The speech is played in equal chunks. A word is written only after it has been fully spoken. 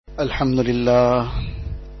الحمد لله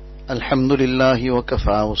الحمد لله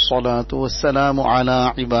وكفى والصلاة والسلام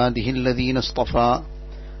على عباده الذين اصطفى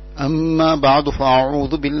أما بعد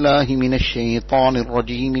فأعوذ بالله من الشيطان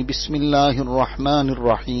الرجيم بسم الله الرحمن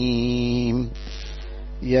الرحيم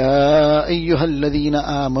يا أيها الذين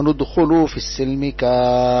آمنوا ادخلوا في السلم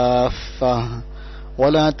كافة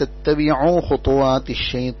ولا تتبعوا خطوات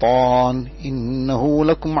الشيطان إنه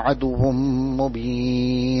لكم عدو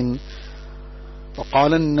مبين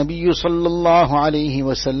وقال النبي صلى الله عليه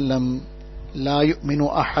وسلم لا يؤمن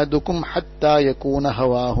أحدكم حتى يكون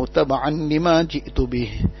هواه تبعا لما جئت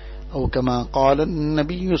به أو كما قال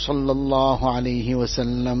النبي صلى الله عليه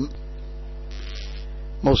وسلم.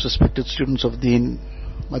 Most respected students of Deen,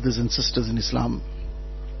 mothers and sisters in Islam,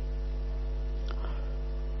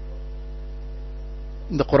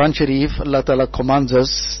 in the Quran Sharif, Allah Ta'ala commands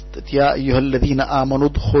us that Ya ayyuhal ladhina amanu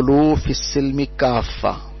dkhulu fis silmi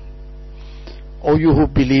kaffa. O you who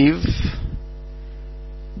believe,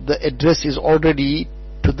 the address is already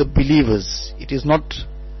to the believers. It is not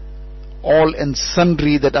all and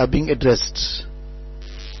sundry that are being addressed.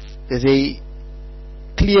 There's a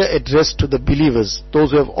clear address to the believers, those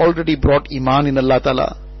who have already brought Iman in Allah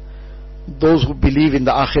Ta'ala, those who believe in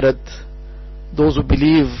the Akhirat, those who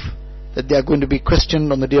believe that they are going to be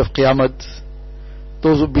questioned on the day of Qiyamah,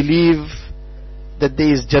 those who believe that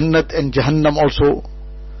there is Jannat and Jahannam also,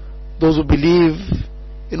 those who believe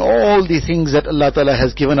in all the things that Allah Ta'ala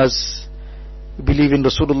has given us. We believe in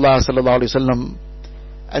Rasulullah Sallallahu Alaihi Wasallam,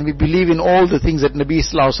 and we believe in all the things that Nabi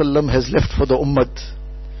Sallallahu Alaihi Wasallam has left for the Ummah.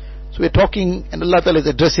 So we're talking, and Allah Ta'ala is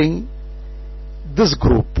addressing this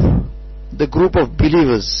group, the group of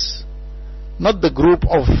believers, not the group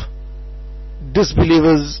of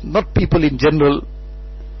disbelievers, not people in general.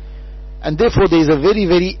 And therefore there is a very,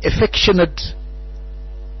 very affectionate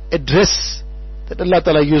address that Allah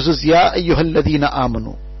Ta'ala uses, Ya ayyuhal ladhina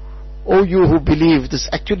amanu. O you who believe. This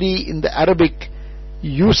actually, in the Arabic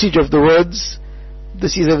usage of the words,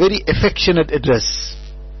 this is a very affectionate address.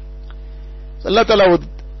 So Allah Ta'ala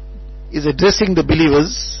is addressing the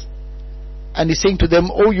believers, and He's saying to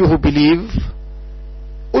them, O you who believe,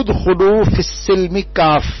 udkhulu fis silmi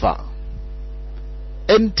kaffa.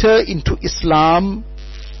 Enter into Islam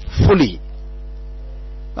fully.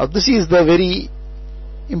 Now this is the very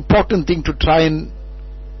important thing to try and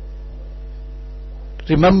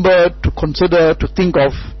remember, to consider, to think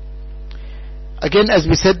of. Again, as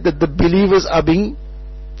we said, that the believers are being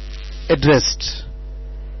addressed,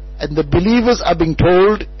 and the believers are being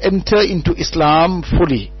told, enter into Islam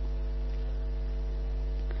fully.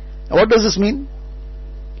 Now what does this mean?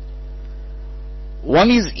 One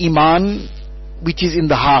is Iman, which is in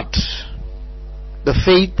the heart, the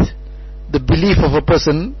faith, the belief of a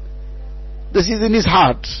person. This is in his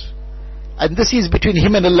heart, and this is between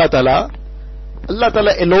him and Allah Ta'ala. Allah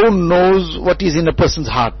Ta'ala alone knows what is in a person's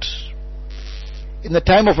heart. In the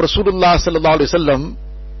time of Rasulullah Sallallahu Alaihi Wasallam,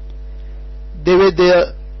 they were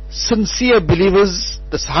the sincere believers,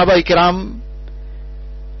 the Sahaba Ikram.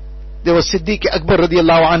 There was Siddiq Akbar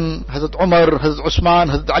radiallahu an, Hazrat Umar, Hazrat Usman,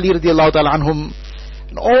 Hazrat Ali radiallahu ta'ala anhum,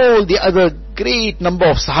 and all the other great number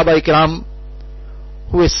of Sahaba Ikram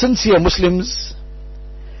who were sincere Muslims.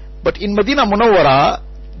 But in Medina Munawwara,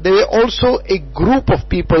 there were also a group of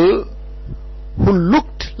people who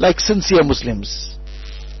looked like sincere Muslims,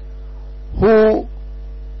 who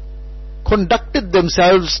conducted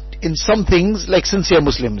themselves in some things like sincere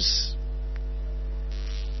Muslims.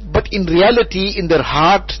 But in reality, in their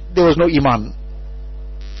heart, there was no Iman.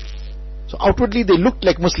 So outwardly they looked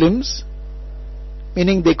like Muslims,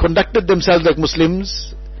 meaning they conducted themselves like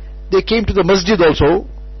Muslims. They came to the masjid also.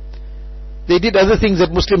 They did other things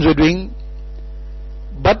that Muslims were doing,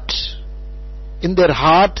 but in their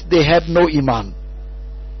heart they had no Iman.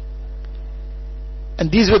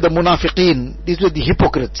 And these were the munafiqeen, these were the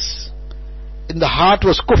hypocrites. In the heart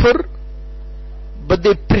was kufr, but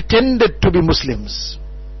they pretended to be Muslims.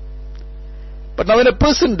 But now when a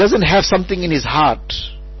person doesn't have something in his heart,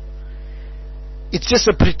 it's just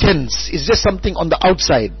a pretense, it's just something on the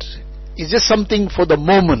outside, it's just something for the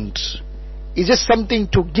moment, it's just something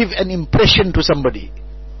to give an impression to somebody,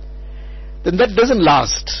 then that doesn't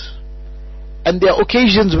last. And there are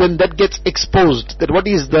occasions when that gets exposed, that what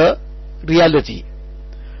is the reality.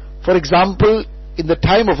 For example, in the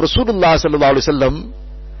time of Rasulullah Sallallahu Alaihi Wasallam,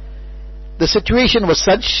 the situation was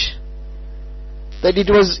such that it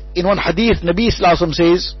was, in one hadith, Nabi Sallallahu Alaihi Wasallam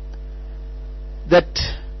says that,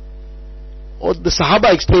 or the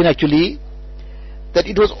Sahaba explain actually, that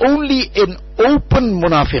it was only an open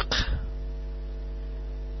munafiq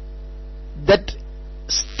that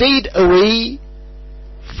stayed away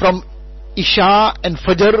from Isha and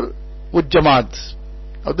Fajr with Jamaat.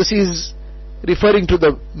 Now this is referring to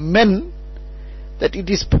the men, that it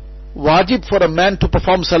is wajib for a man to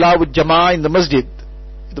perform salah with jama'ah in the masjid.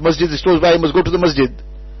 If the masjid is close by, he must go to the masjid.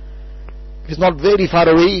 If he's not very far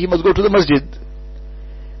away, he must go to the masjid.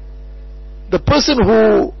 The person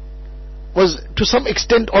who was to some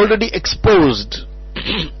extent already exposed,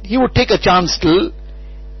 he would take a chance still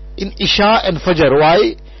in Isha and Fajr.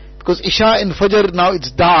 Why? Because Isha and Fajr, now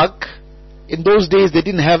it's dark. In those days they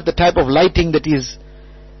didn't have the type of lighting that is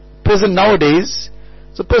present nowadays.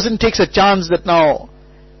 So a person takes a chance that now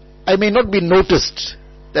I may not be noticed,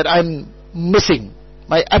 that I'm missing.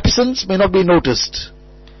 My absence may not be noticed.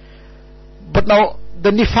 But now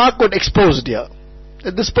the nifaq got exposed here.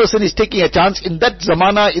 That this person is taking a chance. In that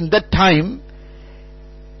zamana, in that time,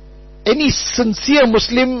 any sincere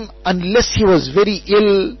Muslim, unless he was very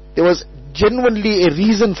ill, there was genuinely a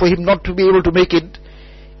reason for him not to be able to make it,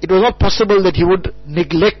 it was not possible that he would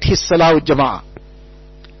neglect his salah with jama'ah.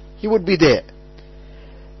 He would be there.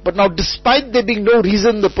 But now, despite there being no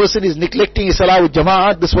reason the person is neglecting his salah with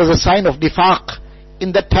jama'ah, this was a sign of nifaq.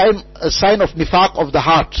 In that time, a sign of nifaq of the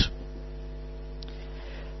heart.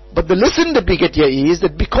 But the lesson that we get here is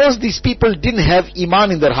that because these people didn't have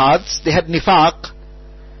iman in their hearts, they had nifaq,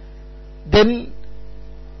 then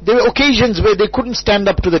there were occasions where they couldn't stand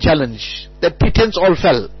up to the challenge. That pretense all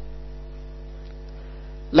fell.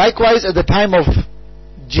 Likewise, at the time of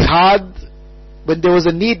jihad, when there was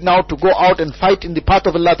a need now to go out and fight in the path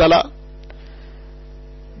of Allah Ta'ala,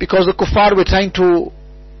 because the kuffar were trying to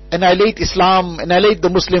annihilate Islam, annihilate the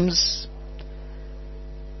Muslims.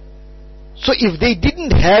 So if they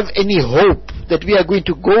didn't have any hope that we are going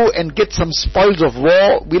to go and get some spoils of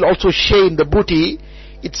war, we'll also share in the booty,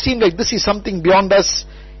 it seemed like this is something beyond us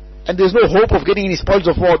and there's no hope of getting any spoils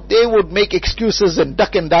of war, they would make excuses and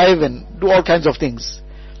duck and dive and do all kinds of things.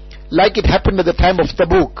 Like it happened at the time of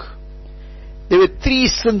Tabuk. There were 3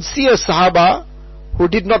 sincere Sahaba who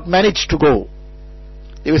did not manage to go.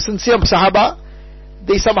 They were sincere Sahaba,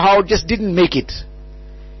 they somehow just didn't make it.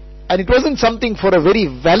 And it wasn't something for a very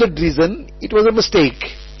valid reason, it was a mistake.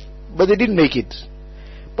 But they didn't make it.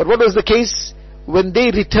 But what was the case? When they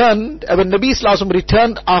returned, when Nabi Sallallahu Alaihi Wasallam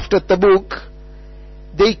returned after Tabuk,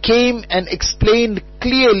 they came and explained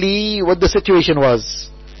clearly what the situation was.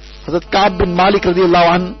 Hazrat Ka'b bin Malik radiallahu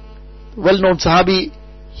anh, well-known Sahabi,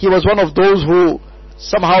 he was one of those who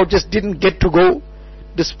somehow just didn't get to go,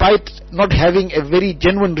 despite not having a very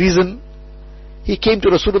genuine reason. He came to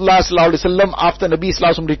Rasulullah Sallallahu Alaihi Wasallam after Nabi Sallallahu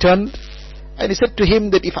Alaihi Wasallam returned, and he said to him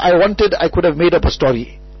that if I wanted, I could have made up a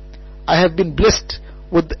story. I have been blessed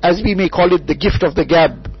with, as we may call it, the gift of the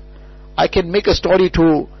gab. I can make a story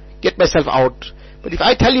to get myself out. But if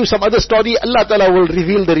I tell you some other story, Allah Ta'ala will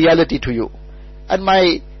reveal the reality to you, and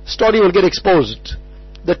my story will get exposed.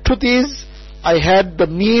 The truth is, I had the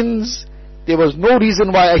means, there was no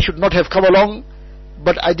reason why I should not have come along,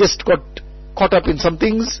 but I just got caught up in some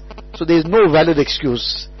things, so there is no valid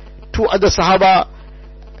excuse. 2 other Sahaba,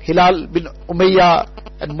 Hilal bin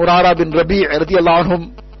Umayyah and Murara bin Rabi' radiallahu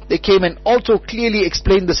anhum, they came and also clearly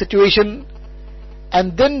explained the situation,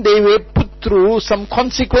 and then they were put through some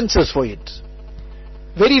consequences for it.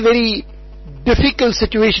 Very, very difficult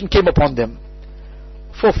situation came upon them.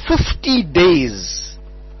 For 50 days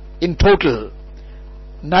in total,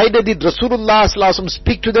 neither did Rasulullah Sallallahu Alaihi Wasallam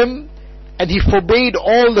speak to them, and he forbade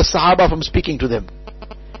all the Sahaba from speaking to them.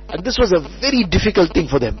 And this was a very difficult thing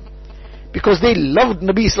for them, because they loved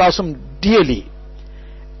Nabi Sallallahu Alaihi Wasallam dearly.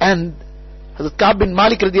 And Hazrat Ka'b bin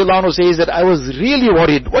Malik radiallahu anhu says that I was really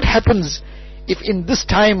worried, what happens if in this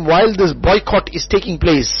time, while this boycott is taking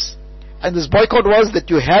place, and this boycott was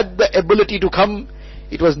that you had the ability to come,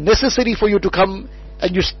 it was necessary for you to come,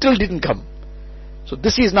 and you still didn't come. So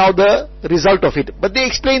this is now the result of it. But they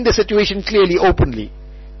explained the situation clearly, openly.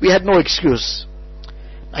 We had no excuse.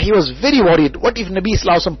 Now he was very worried. What if Nabi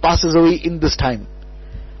Sallallahu Alaihi Wasallam passes away in this time?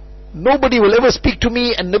 Nobody will ever speak to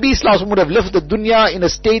me, and Nabi Sallallahu Alaihi Wasallam would have left the dunya in a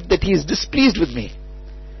state that he is displeased with me.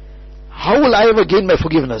 How will I ever gain my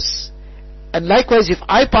forgiveness? And likewise, if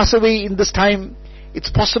I pass away in this time,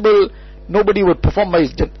 it's possible nobody would perform my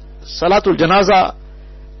Salatul Janaza.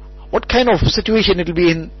 What kind of situation it will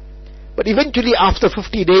be in? But eventually, after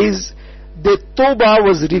 50 days, the tawbah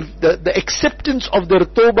was, the acceptance of their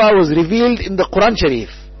tawbah was revealed in the Quran Sharif.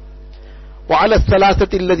 وَعَلَى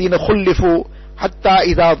الثَّلَاثَةِ الَّذِينَ خُلِّفُوا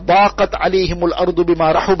حَتَّى إِذَا ضَاقَتْ عَلَيْهِمُ الْأَرْضُ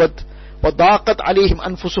بِمَا رَحُبَتْ وَضَاقَتْ عَلَيْهِمْ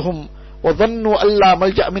أَنفُسُهُمْ وَظَنُّوا أَنْ لَا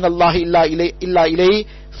مَلْجَأَ مِنَ اللَّهِ إِلَّا إِلَيْهِ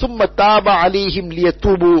ثُمَّ تَابَ عَلَيْهِمْ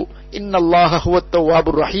لِيَتُوبُوا إِنَّ اللَّهَ هُوَ التَّوَّابُ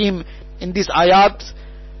الرَّحِيمُ. In these ayat,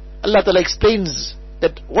 Allah Ta'ala explains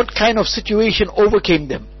that what kind of situation overcame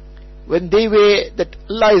them when they were, that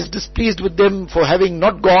Allah is displeased with them for having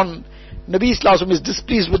not gone. Nabi Sallallahu Alaihi Wasallam is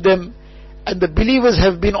displeased with them, and the believers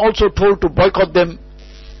have been also told to boycott them.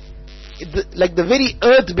 Like the very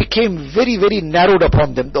earth became very, very narrowed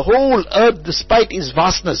upon them. The whole earth, despite its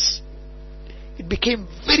vastness, it became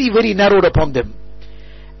very, very narrowed upon them.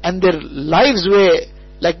 And their lives were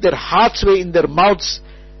like their hearts were in their mouths.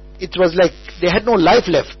 It was like they had no life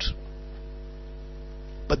left.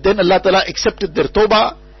 But then Allah Ta'ala accepted their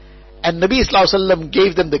tawbah, and Nabi Sallallahu Alaihi Wasallam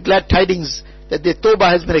gave them the glad tidings that their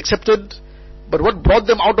tawbah has been accepted. But what brought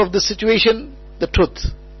them out of this situation? The truth.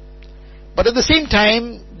 But at the same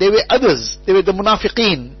time, there were others. They were the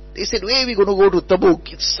munafiqeen. They said, where are we going to go to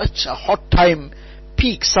Tabuk? It's such a hot time,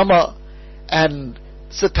 peak summer, and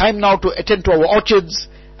it's a time now to attend to our orchards,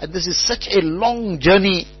 and this is such a long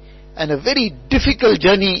journey and a very difficult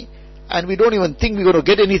journey, and we don't even think we're going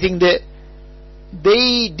to get anything there.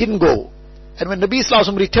 They didn't go. And when Nabi Sallallahu Alaihi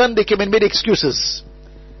Wasallam returned, they came and made excuses.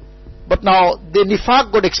 But now the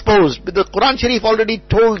nifaq got exposed. But the Quran Sharif already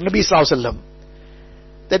told Nabi Sallallahu Alaihi Wasallam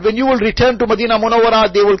that when you will return to Madinah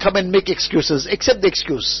Munawwara, they will come and make excuses. Accept the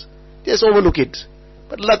excuse. Just overlook it.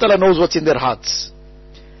 But Allah Ta'ala knows what's in their hearts.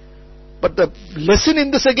 But the lesson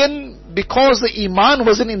in this again, because the iman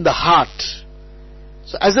wasn't in the heart,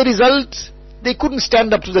 so as a result, they couldn't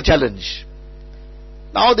stand up to the challenge.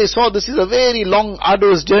 Now they saw this is a very long,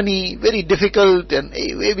 arduous journey, very difficult, and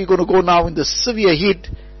hey, where are we going to go now in the severe heat?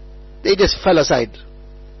 They just fell aside.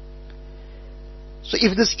 So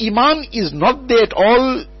if this iman is not there at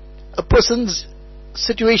all, a person's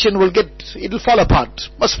situation it'll fall apart,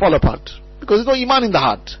 must fall apart. Because there's no iman in the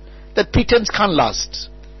heart. That pretense can't last.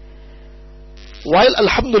 While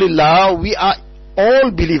alhamdulillah, we are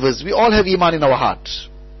all believers, we all have iman in our heart.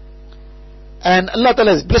 And Allah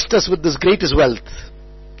Ta'ala has blessed us with this greatest wealth.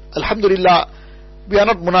 Alhamdulillah, we are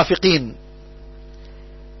not munafiqeen.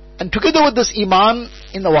 And together with this iman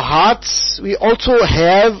in our hearts, we also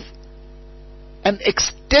have an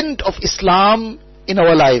extent of Islam in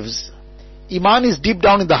our lives. Iman is deep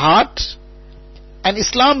down in the heart, and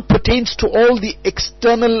Islam pertains to all the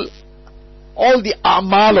external, all the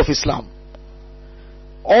a'mal of Islam,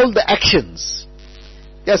 all the actions.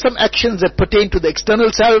 There are some actions that pertain to the external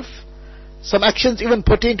self, some actions even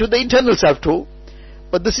pertain to the internal self too,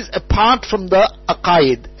 but this is apart from the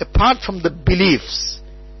aqaid, apart from the beliefs.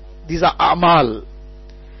 These are a'mal.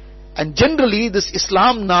 And generally this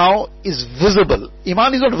Islam now is visible.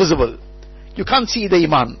 Iman is not visible. You can't see the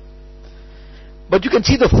iman, but you can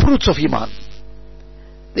see the fruits of iman.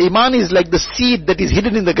 The iman is like the seed that is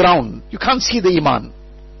hidden in the ground. You can't see the iman,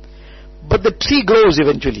 but the tree grows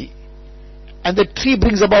eventually, and the tree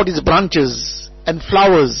brings about its branches and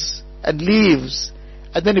flowers and leaves,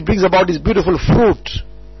 and then it brings about its beautiful fruit,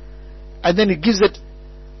 and then it gives that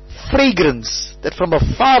fragrance that from a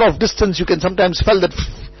far off distance you can sometimes smell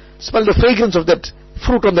the fragrance of that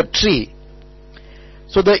fruit on the tree.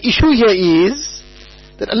 So the issue here is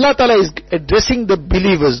that Allah Ta'ala is addressing the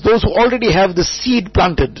believers, those who already have the seed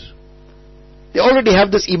planted. They already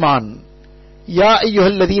have this iman. Ya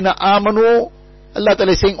ayyuhalladhina amanu, Allah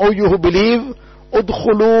Ta'ala is saying, oh you who believe,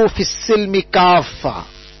 udkhulu fis silmi kaffa.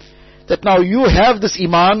 That now you have this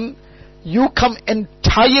iman, you come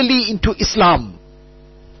entirely into Islam.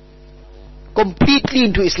 Completely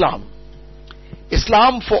into Islam.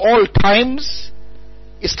 Islam for all times,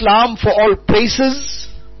 Islam for all places,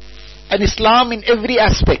 and Islam in every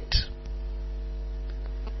aspect.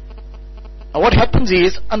 Now what happens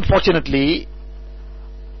is, unfortunately,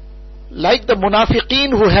 like the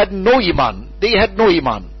munafiqeen who had no iman, they had no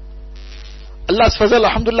iman. Allah's fazal,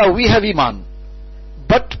 alhamdulillah, we have iman.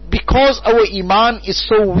 But because our iman is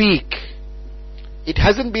so weak, it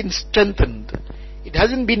hasn't been strengthened, it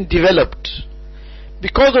hasn't been developed.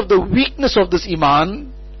 Because of the weakness of this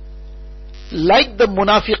iman, like the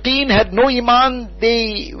munafiqeen had no iman,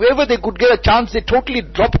 wherever they could get a chance, they totally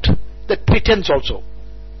dropped that pretense also.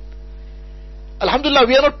 Alhamdulillah,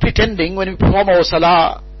 we are not pretending when we perform our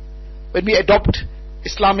salah, when we adopt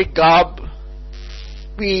Islamic garb,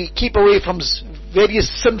 we keep away from various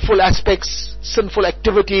sinful aspects, sinful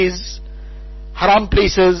activities, haram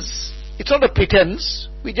places. It's not a pretense,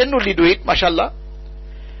 we genuinely do it, mashallah.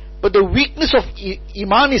 But the weakness of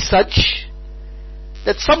iman is such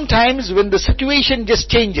that sometimes when the situation just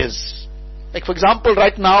changes, like for example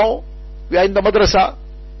right now, we are in the madrasa,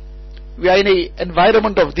 we are in an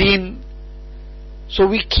environment of deen, so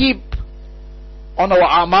we keep on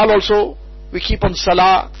our amal also, we keep on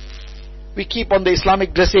salah, we keep on the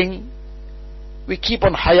Islamic dressing, we keep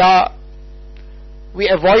on haya, we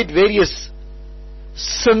avoid various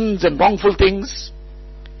sins and wrongful things.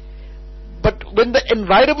 But when the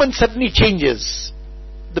environment suddenly changes,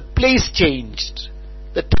 the place changed,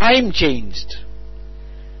 the time changed,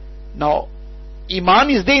 Now, Iman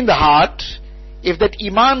is there in the heart. If that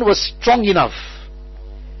Iman was strong enough,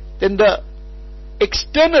 then the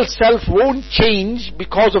external self won't change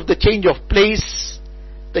because of the change of place,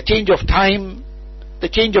 the change of time, the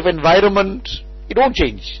change of environment. It won't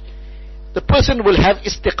change. The person will have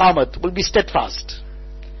istiqamat, will be steadfast.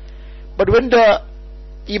 But when the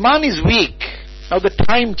Iman is weak, now the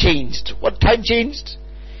time changed. What time changed?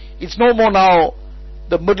 It's no more now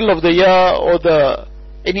the middle of the year or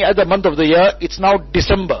any other month of the year. It's now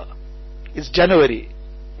December. It's January.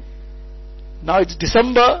 Now it's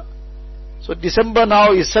December. So December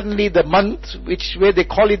now is suddenly the month where they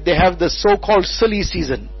call it, they have the so-called silly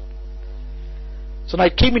season. So now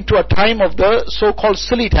it came into a time of the so-called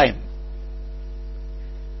silly time.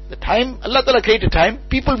 The time, Allah Ta'ala created time,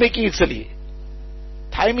 people making it silly.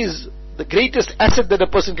 Time is the greatest asset that a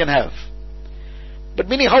person can have. But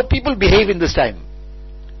meaning how people behave in this time.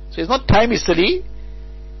 So it's not time is silly,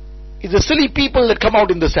 it's the silly people that come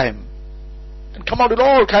out in this time. And come out with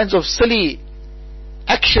all kinds of silly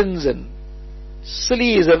actions, and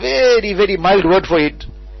silly is a very, very mild word for it.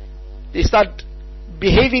 They start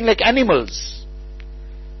behaving like animals,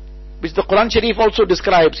 which the Quran Sharif also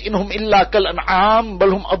describes, inhum illa kal an'am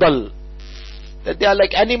balhum adal, that they are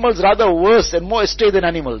like animals, rather worse and more astray than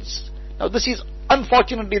animals. Now this is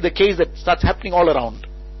unfortunately the case that starts happening all around.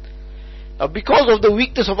 Now because of the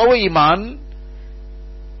weakness of our Iman,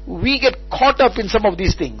 we get caught up in some of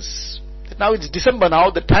these things. Now it's December now,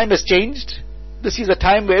 the time has changed. This is a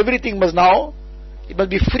time where everything must now, it must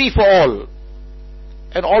be free for all,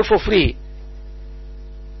 and all for free.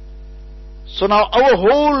 So now our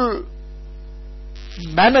whole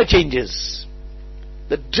manner changes,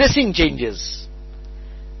 the dressing changes,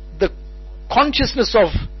 the consciousness of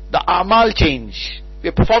the amal change. We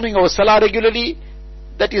are performing our salah regularly,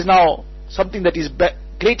 that is now something that is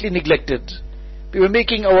greatly neglected. We were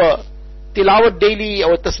making our tilawat daily,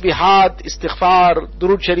 our tasbihat, istighfar,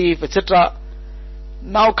 durood sharif, etc.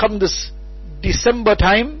 Now come this December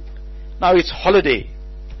time, now it's holiday.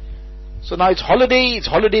 So now it's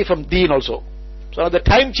holiday from deen also. So now the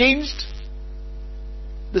time changed.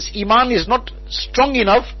 This Iman is not strong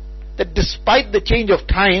enough that despite the change of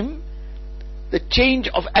time, the change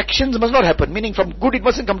of actions must not happen. Meaning from good it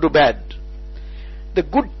mustn't come to bad. The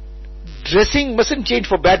good dressing mustn't change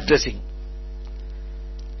for bad dressing.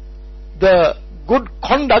 The good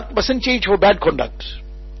conduct mustn't change for bad conduct.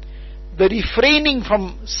 The refraining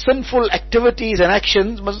from sinful activities and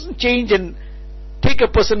actions mustn't change and take a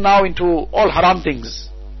person now into all haram things.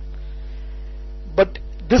 But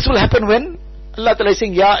this will happen when Allah Ta'ala is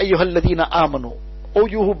saying, Ya ayyuhal ladhina amanu, O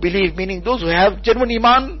you who believe, meaning those who have genuine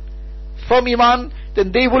Iman, firm Iman,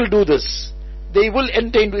 then they will do this. They will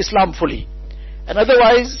enter into Islam fully. And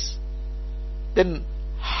otherwise, then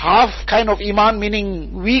half kind of Iman,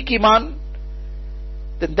 meaning weak Iman,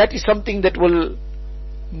 then that is something that will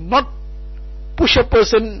not push a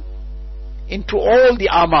person into all the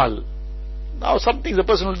amal. Now some things a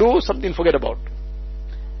person will do, something he'll forget about.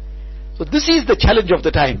 So this is the challenge of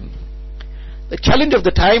the time. The challenge of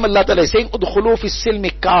the time, Allah Ta'ala is saying, Udkhulu fi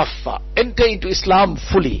silmi kaffa, enter into Islam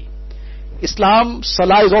fully. Islam,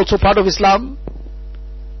 salah is also part of Islam.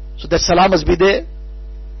 So that salah must be there.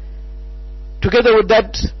 Together with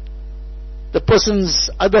that, the person's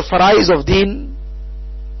other farais of deen,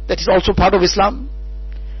 that is also part of Islam.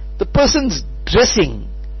 The person's dressing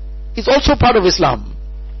is also part of Islam.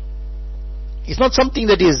 It's not something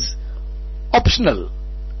that is optional.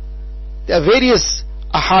 There are various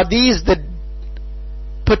ahadith that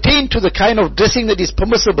pertain to the kind of dressing that is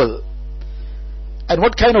permissible and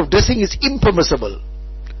what kind of dressing is impermissible.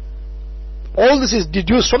 All this is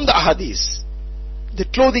deduced from the ahadith. The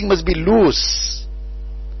clothing must be loose,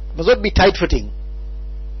 must not be tight-fitting.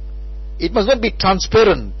 It must not be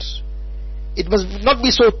transparent. It must not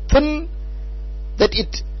be so thin that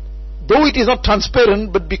though it is not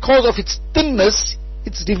transparent, but because of its thinness,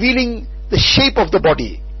 it's revealing the shape of the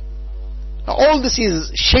body. Now all this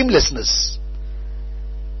is shamelessness.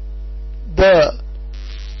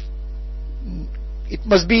 It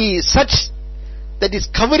must be such that it's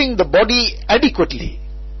covering the body adequately.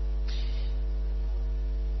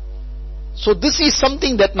 So this is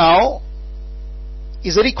something that now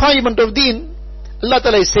is a requirement of deen. Allah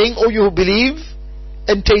Ta'ala is saying, O you who believe,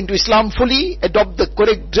 enter into Islam fully, adopt the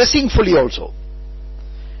correct dressing fully also.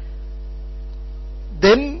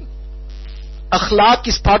 Then akhlaq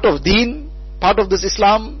is part of deen, part of this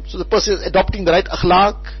Islam. So the person is adopting the right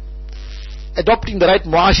akhlaq, adopting the right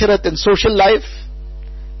muasharat and social life.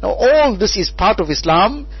 Now all this is part of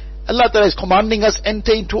Islam. Allah Ta'ala is commanding us,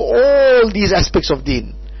 enter into all these aspects of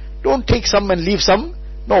deen. Don't take some and leave some.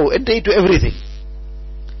 No, enter into everything.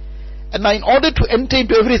 And now in order to enter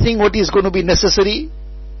into everything what is going to be necessary,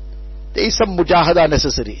 there is some mujahada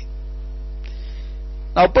necessary.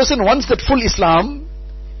 Now a person wants that full Islam,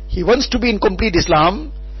 he wants to be in complete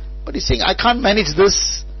Islam, but he's saying, I can't manage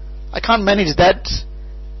this, I can't manage that,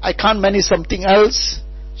 I can't manage something else,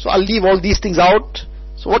 so I'll leave all these things out.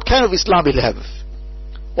 So what kind of Islam will have?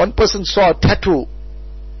 One person saw a tattoo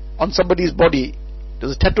on somebody's body. It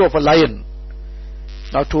was a tattoo of a lion.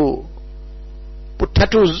 Now to put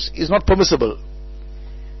tattoos is not permissible.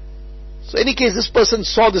 So in any case, this person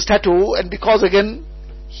saw this tattoo, and because again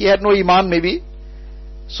he had no iman maybe,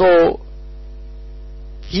 so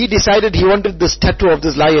he decided he wanted this tattoo of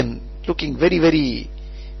this lion, looking very, very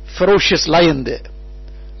ferocious lion there.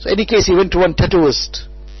 So in any case, he went to one tattooist.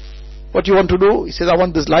 What do you want to do? He says, I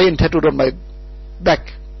want this lion tattooed on my back.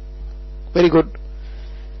 Very good.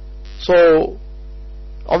 So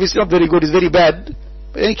obviously not very good, it's very bad.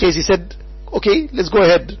 But in any case, he said, okay, let's go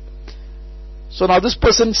ahead. So now this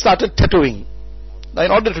person started tattooing. Now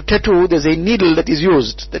in order to tattoo, there's a needle that is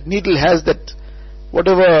used. That needle has that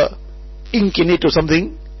whatever ink in it or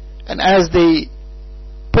something, and as they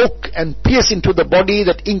poke and pierce into the body,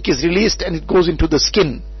 that ink is released and it goes into the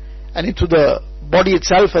skin and into the body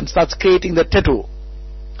itself and starts creating the tattoo.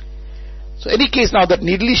 So in any case, now that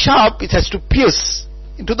needle is sharp, it has to pierce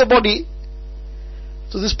into the body.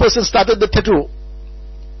 So this person started the tattoo.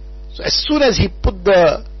 So as soon as he put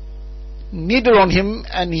the needle on him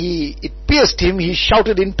and it pierced him, he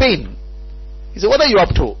shouted in pain. He said, what are you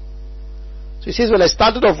up to? So he says, well, I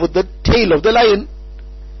started off with the tail of the lion.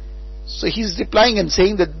 So he's replying and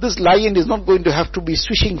saying that this lion is not going to have to be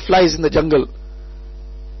swishing flies in the jungle.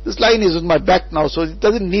 This lion is on my back now, so it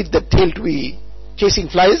doesn't need the tail to be chasing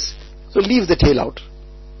flies, so leave the tail out.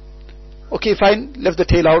 Okay, fine, left the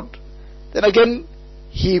tail out. Then again,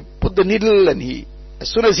 he put the needle, and as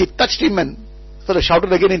soon as he touched him, and sort of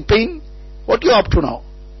shouted again in pain, what are you up to now?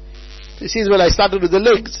 So he says, well, I started with the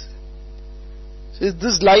legs. He says,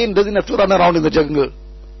 this lion doesn't have to run around in the jungle.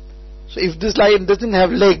 So if this lion doesn't have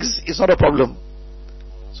legs, it's not a problem.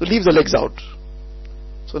 So leave the legs out.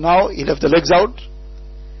 So now he left the legs out.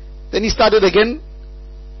 Then he started again.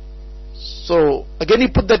 So again he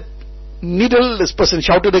put that needle. This person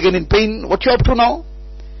shouted again in pain, what you up to now?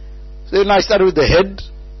 So then I started with the head.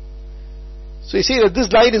 So you see that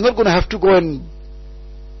this lion is not going to have to go and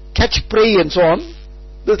catch prey and so on.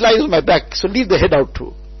 This lion is on my back, so leave the head out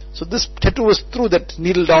too. So this tattooist threw that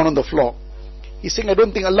needle down on the floor. He's saying, I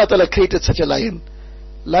don't think Allah Ta'ala created such a lion.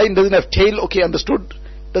 Lion doesn't have tail, okay, understood.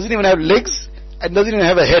 Doesn't even have legs, and doesn't even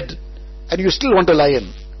have a head. And you still want a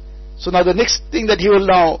lion. So now the next thing that he will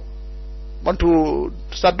now want to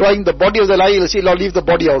start drawing the body of the lion, he'll say, Lord, leave the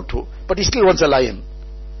body out too. But he still wants a lion.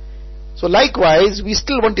 So likewise, we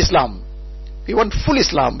still want Islam. We want full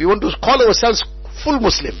Islam. We want to call ourselves full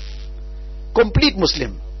Muslim. Complete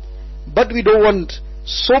Muslim. But we don't want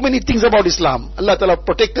so many things about Islam. Allah Ta'ala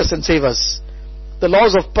protect us and save us. The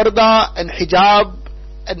laws of parda and hijab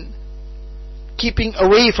and keeping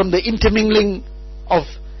away from the intermingling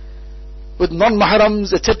with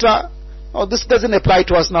non-mahrams, etc. Oh, this doesn't apply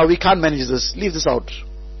to us now. We can't manage this. Leave this out.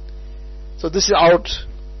 So this is out.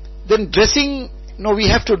 Then dressing, we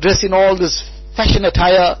have to dress in all this fashion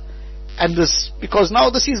attire and this, because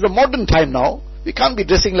now this is the modern time now. We can't be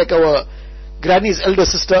dressing like our granny's elder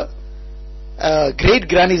sister, great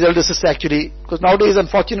granny's elder sister actually, because nowadays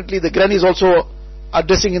unfortunately the grannies also are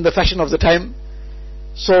dressing in the fashion of the time.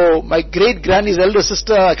 So my great granny's elder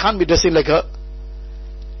sister, I can't be dressing like her.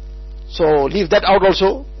 So leave that out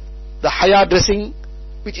also. The haya dressing,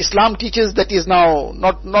 which Islam teaches, that is now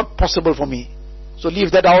not possible for me. So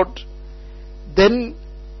leave that out. Then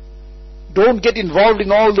don't get involved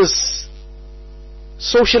in all this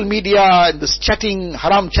social media and this chatting,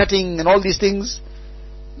 haram chatting and all these things.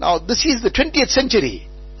 Now this is the 20th century.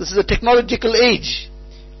 This is a technological age.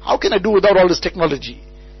 How can I do without all this technology?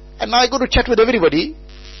 And now I go to chat with everybody,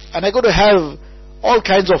 and I go to have all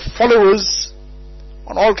kinds of followers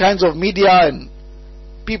on all kinds of media and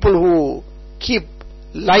people who keep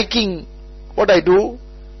liking what I do.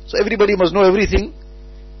 So everybody must know everything,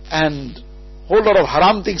 and whole lot of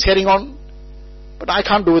haram things carrying on. But I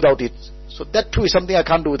can't do without it. So that too is something I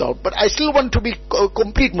can't do without. But I still want to be a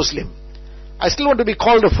complete Muslim. I still want to be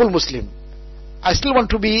called a full Muslim. I still want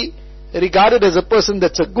to be regarded as a person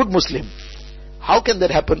that's a good Muslim. How can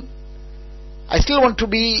that happen? I still want to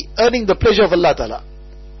be earning the pleasure of Allah Ta'ala.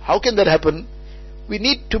 How can that happen? We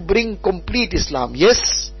need to bring complete Islam.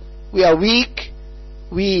 Yes, we are weak,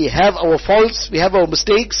 we have our faults, we have our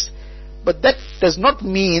mistakes, but that does not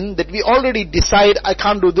mean that we already decide, I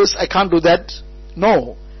can't do this, I can't do that.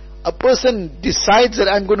 No. A person decides that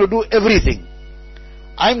I'm going to do everything.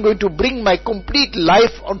 I'm going to bring my complete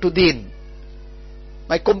life onto deen.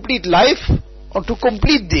 My complete life onto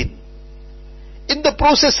complete deen. In the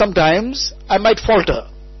process sometimes I might falter.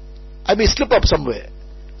 I may slip up somewhere.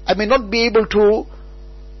 I may not be able to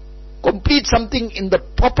complete something in the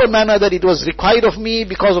proper manner that it was required of me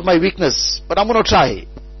because of my weakness. But I'm going to try.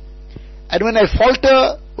 And when I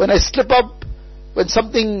falter, when I slip up, when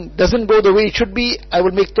something doesn't go the way it should be, I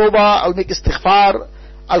will make tawbah, I'll make istighfar,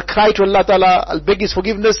 I'll cry to Allah Ta'ala, I'll beg His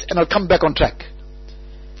forgiveness, and I'll come back on track.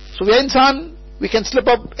 So we are insan, we can slip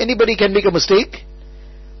up, anybody can make a mistake,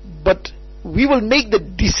 but we will make the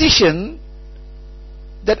decision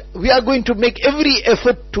that we are going to make every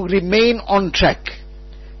effort to remain on track.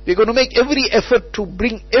 We're going to make every effort to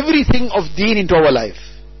bring everything of deen into our life,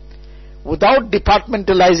 without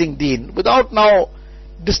departmentalizing deen, without now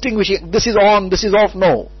distinguishing, this is on, this is off.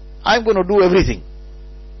 No, I'm going to do everything.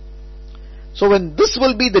 So when this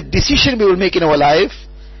will be the decision we will make in our life,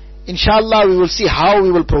 inshallah we will see how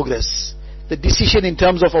we will progress. The decision in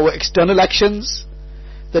terms of our external actions,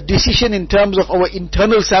 the decision in terms of our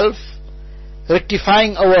internal self,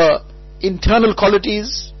 rectifying our internal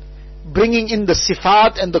qualities, bringing in the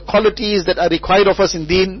sifat and the qualities that are required of us in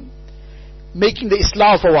deen, making the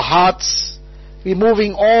islah of our hearts,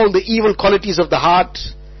 removing all the evil qualities of the heart,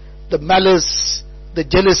 the malice, the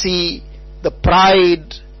jealousy, the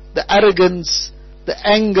pride, the arrogance, the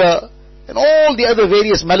anger, and all the other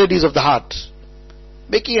various maladies of the heart.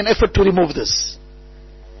 Making an effort to remove this.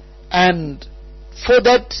 And for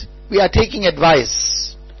that, we are taking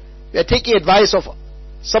advice. We are taking advice of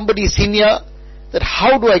somebody senior, that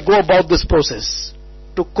how do I go about this process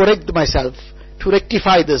to correct myself, to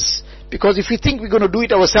rectify this. Because if we think we're going to do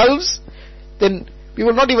it ourselves, then we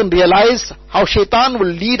will not even realize how shaitan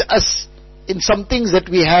will lead us in some things that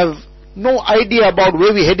we have no idea about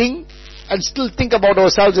where we're heading, and still think about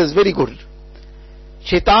ourselves as very good.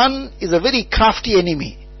 Shaitan is a very crafty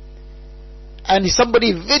enemy, and he's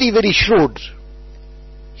somebody very, very shrewd.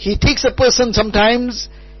 He takes a person sometimes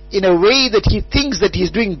in a way that he thinks that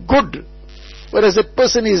he's doing good, whereas that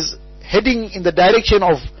person is heading in the direction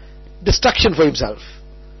of destruction for himself.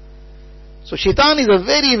 So shaitan is a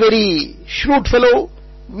very, very shrewd fellow.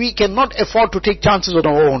 We cannot afford to take chances on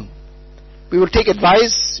our own. We will take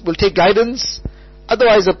advice, we'll take guidance.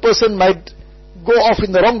 Otherwise a person might go off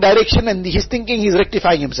in the wrong direction and he's thinking he's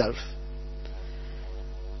rectifying himself.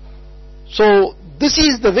 So this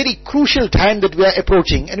is the very crucial time that we are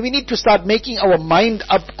approaching, and we need to start making our mind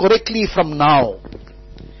up correctly from now.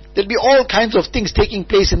 There'll be all kinds of things taking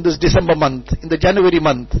place in this December month, in the January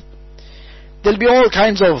month. There'll be all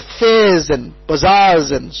kinds of fairs and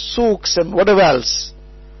bazaars and souks and whatever else.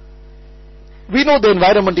 We know the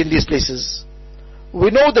environment in these places. We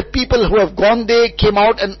know the people who have gone there came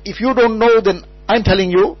out, and if you don't know, then I'm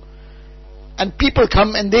telling you. And people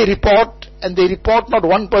come and they report not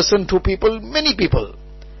one person, two people, many people.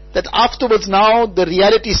 That afterwards now the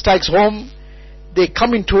reality strikes home. They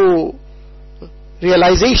come into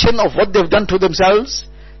realization of what they've done to themselves.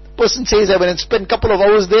 The person says, I went and spent a couple of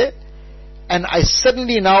hours there, and I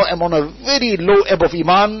suddenly now am on a very low ebb of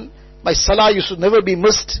iman. My salah used to never be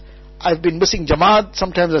missed. I've been missing Jamaat.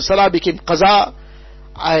 Sometimes the salah became qaza.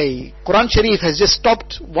 Quran Sharif has just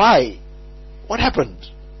stopped. Why? What happened?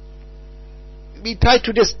 We try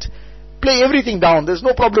to just play everything down. There's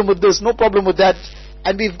no problem with this, no problem with that.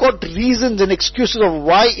 And we've got reasons and excuses of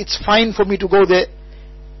why it's fine for me to go there.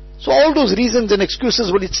 So all those reasons and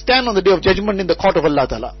excuses will stand on the day of judgment in the court of Allah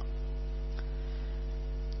Ta'ala.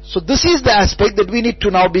 So this is the aspect that we need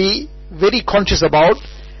to now be very conscious about,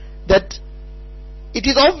 that it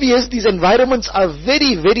is obvious these environments are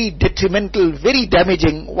very, very detrimental, very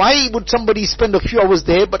damaging. Why would somebody spend a few hours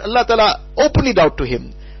there? But Allah Ta'ala opened it out to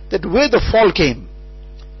him, that where the fall came,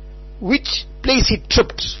 which place he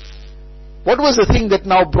tripped, what was the thing that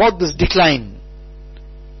now brought this decline.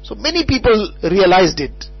 So many people realized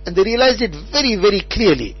it, and they realized it very, very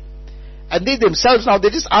clearly. And they themselves now,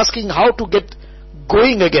 they're just asking how to get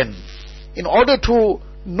going again. In order to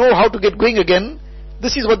know how to get going again,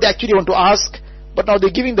 this is what they actually want to ask. But now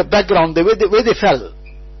they're giving the background, the way they fell.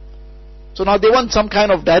 So now they want some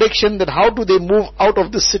kind of direction, that how do they move out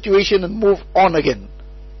of this situation and move on again.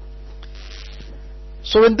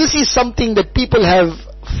 So when this is something that people have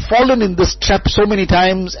fallen in this trap so many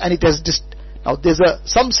times, and it has just, now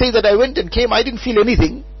some say that I went and came, I didn't feel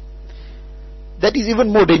anything. That is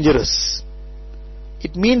even more dangerous.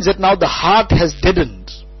 It means that now the heart has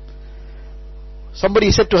deadened.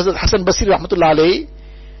 Somebody said to Hazrat Hassan Basri Rahmatullah Alayhi,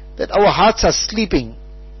 that our hearts are sleeping,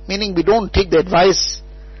 meaning we don't take the advice.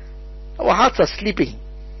 Our hearts are sleeping.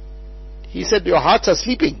 He said, your hearts are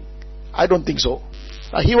sleeping. I don't think so.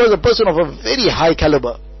 He was a person of a very high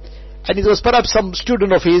caliber. And it was perhaps some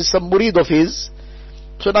student of his, some murid of his.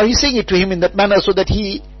 So now he's saying it to him in that manner so that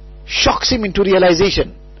he shocks him into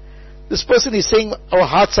realization. This person is saying our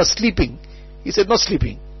hearts are sleeping. He said, not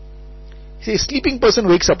sleeping. He says, sleeping person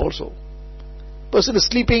wakes up also. Person is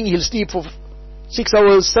sleeping, he'll sleep for 6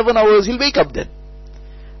 hours, 7 hours, he'll wake up then.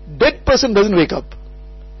 Dead person doesn't wake up.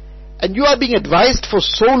 And you are being advised for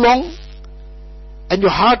so long, and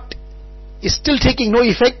your heart is still taking no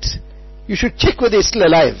effect. You should check whether he's still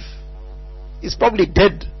alive. He's probably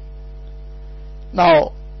dead.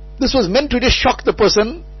 Now, this was meant to just shock the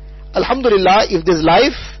person. Alhamdulillah, if there's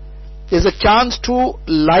life, there's a chance to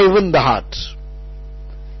liven the heart.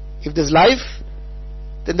 If there's life,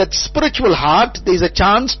 then that spiritual heart, there is a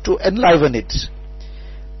chance to enliven it.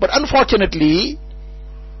 But unfortunately,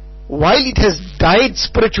 while it has died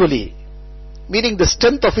spiritually, meaning the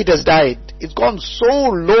strength of it has died, it's gone so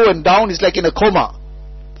low and down, it's like in a coma.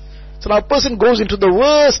 So now a person goes into the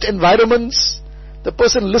worst environments, the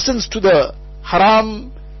person listens to the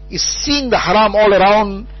haram, is seeing the haram all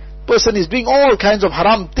around, person is doing all kinds of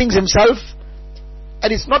haram things himself,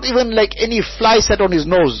 and it's not even like any fly set on his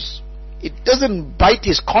nose. It doesn't bite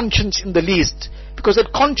his conscience in the least, because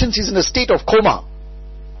that conscience is in a state of coma.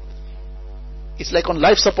 It's like on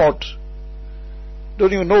life support.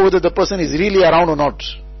 Don't even know whether the person is really around or not.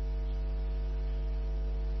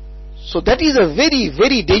 So that is a very,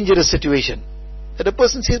 very dangerous situation. That a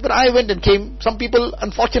person says, but I went and came. Some people,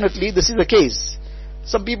 unfortunately, this is the case.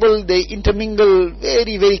 Some people, they intermingle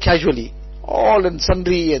very, very casually. All and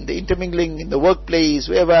sundry, and they intermingling in the workplace,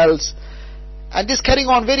 wherever else. And just carrying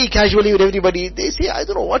on very casually with everybody. They say, I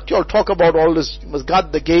don't know what you all talk about all this. You must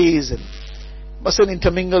guard the gaze and mustn't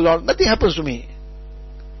intermingle. Or nothing happens to me.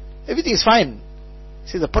 Everything is fine.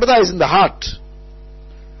 See, the parda is in the heart.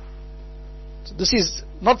 So this is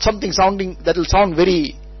not something that will sound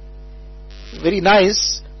very, very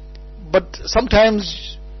nice, but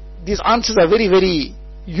sometimes these answers are very, very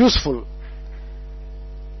useful.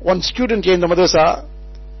 One student here in the madrasa,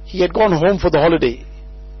 he had gone home for the holiday,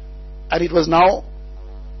 and it was now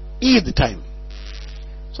Eid time.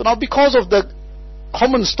 So now, because of the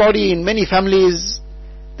common story in many families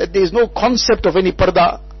that there is no concept of any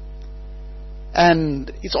parda,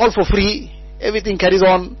 and it's all for free, everything carries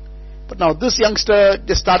on. But now this youngster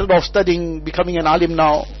just started off studying, becoming an alim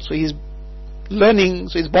now, so he's learning,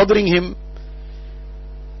 so it's bothering him.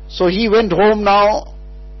 So he went home now,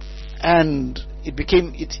 and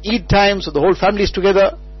it's Eid time, so the whole family is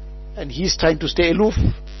together, and he's trying to stay aloof,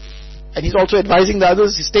 and he's also advising the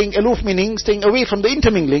others. He's staying aloof, meaning staying away from the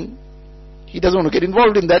intermingling. He doesn't want to get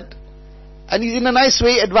involved in that, and he's in a nice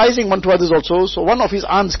way advising one to others also. So one of his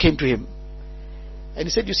aunts came to him, and he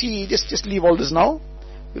said, you see, just leave all this now.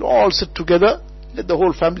 We'll all sit together. Let the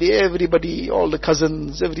whole family, everybody, all the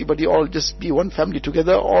cousins, everybody, all just be one family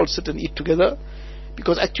together. All sit and eat together.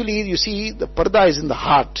 Because actually, you see, the parda is in the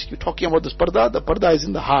heart. You're talking about this parda, the parda is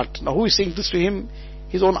in the heart. Now who is saying this to him?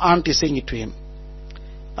 His own aunt is saying it to him.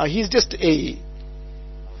 Now he's just a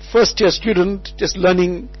first year student, just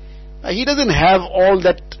learning. He doesn't have all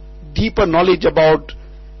that deeper knowledge about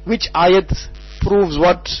which ayat proves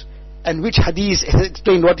what, and which hadith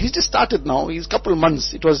explained what. He's just started now. He's a couple of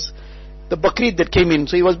months. It was the Bakrid that came in.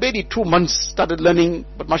 So he was barely 2 months, started learning,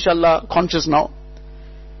 but mashallah, conscious now.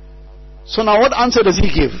 So now what answer does he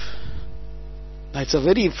give? Now it's a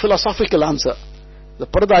very philosophical answer. The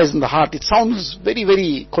parda is in the heart. It sounds very,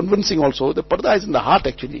 very convincing also. The parda is in the heart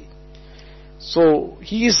actually. So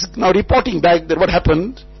he is now reporting back that what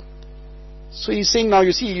happened. So he's saying now,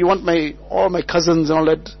 you see, you want all my cousins and all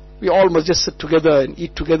that. We all must just sit together and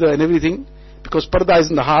eat together and everything, because parda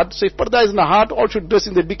is in the heart. So if parda is in the heart, all should dress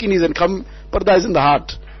in their bikinis and come. Parda is in the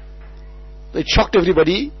heart. It shocked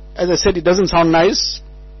everybody. As I said, it doesn't sound nice,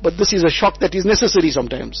 but this is a shock that is necessary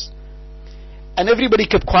sometimes. And everybody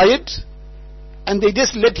kept quiet, and they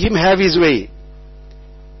just let him have his way.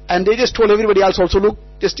 And they just told everybody else also, look,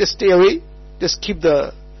 just stay away. Just keep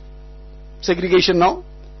the segregation now.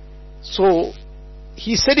 So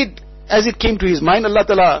he said it as it came to his mind. Allah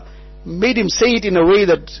Ta'ala made him say it in a way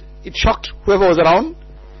that it shocked whoever was around,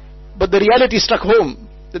 but the reality struck home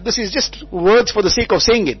that this is just words for the sake of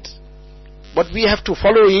saying it. What we have to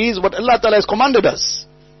follow is what Allah Ta'ala has commanded us,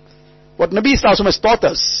 what Nabi Sallallahu Alaihi Wasallam has taught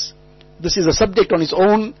us. This is a subject on its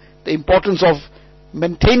own, the importance of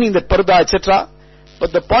maintaining that parda, etc.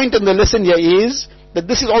 But the point and the lesson here is that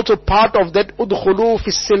this is also part of that udkhulu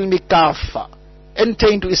fis silmi kaffa, enter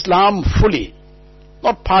into Islam fully,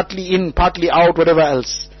 not partly in, partly out, whatever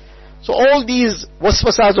else. So all these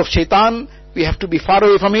waswasas of shaitan, we have to be far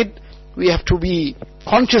away from it. We have to be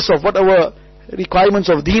conscious of what our requirements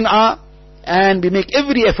of deen are, and we make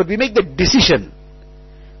every effort, we make the decision.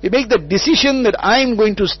 We make the decision that I am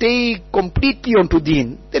going to stay completely onto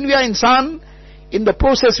deen. Then we are insan. In the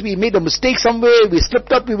process we made a mistake somewhere, we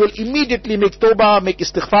slipped up, we will immediately make tawbah, make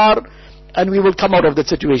istighfar, and we will come out of that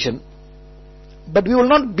situation. But we will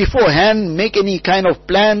not beforehand make any kind of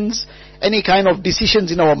plans, any kind of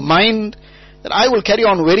decisions in our mind, that I will carry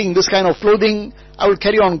on wearing this kind of clothing, I will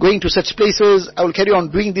carry on going to such places, I will carry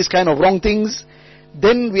on doing these kind of wrong things.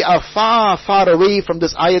 Then we are far, far away from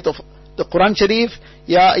this ayat of the Quran Sharif,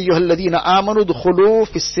 Ya ayyuhalladhina amanu dukhulu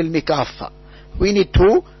fis silmi kaffa. We need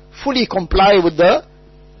to fully comply with the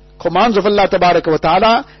commands of Allah Tabaraka wa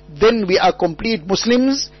Ta'ala. Then we are complete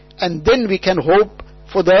Muslims, and then we can hope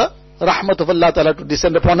for the rahmat of Allah Ta'ala to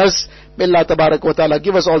descend upon us. May Allah Tabaraka wa Ta'ala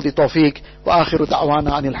give us all the tawfiq. Wa akhiru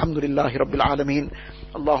da'wana anil hamdulillahi rabbil alameen.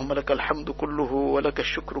 Allahumma lakal hamdu kulluhu wa lakal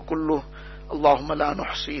shukru kulluhu. اللهم لا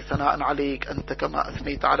نحصي ثناء عليك أنت كما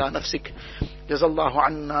أثنيت على نفسك جزا الله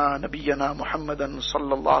عنا نبينا محمدا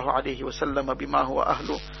صلى الله عليه وسلم بما هو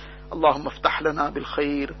أهله اللهم افتح لنا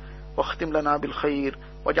بالخير واختم لنا بالخير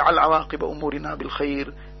واجعل عواقب أمورنا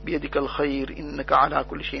بالخير بيدك الخير إنك على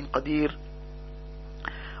كل شيء قدير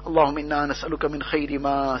اللهم إنا نسألك من خير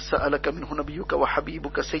ما سألك منه نبيك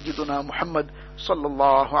وحبيبك سيدنا محمد صلى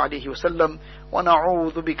الله عليه وسلم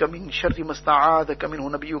ونعوذ بك من شر ما استعاذك منه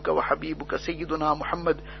نبيك وحبيبك سيدنا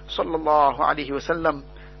محمد صلى الله عليه وسلم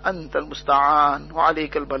أنت المستعان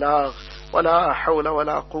وعليك البلاغ ولا حول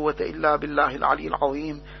ولا قوة إلا بالله العلي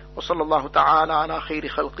العظيم وصلى الله تعالى على خير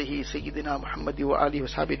خلقه سيدنا محمد وآله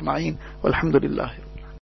وصحبه أجمعين والحمد لله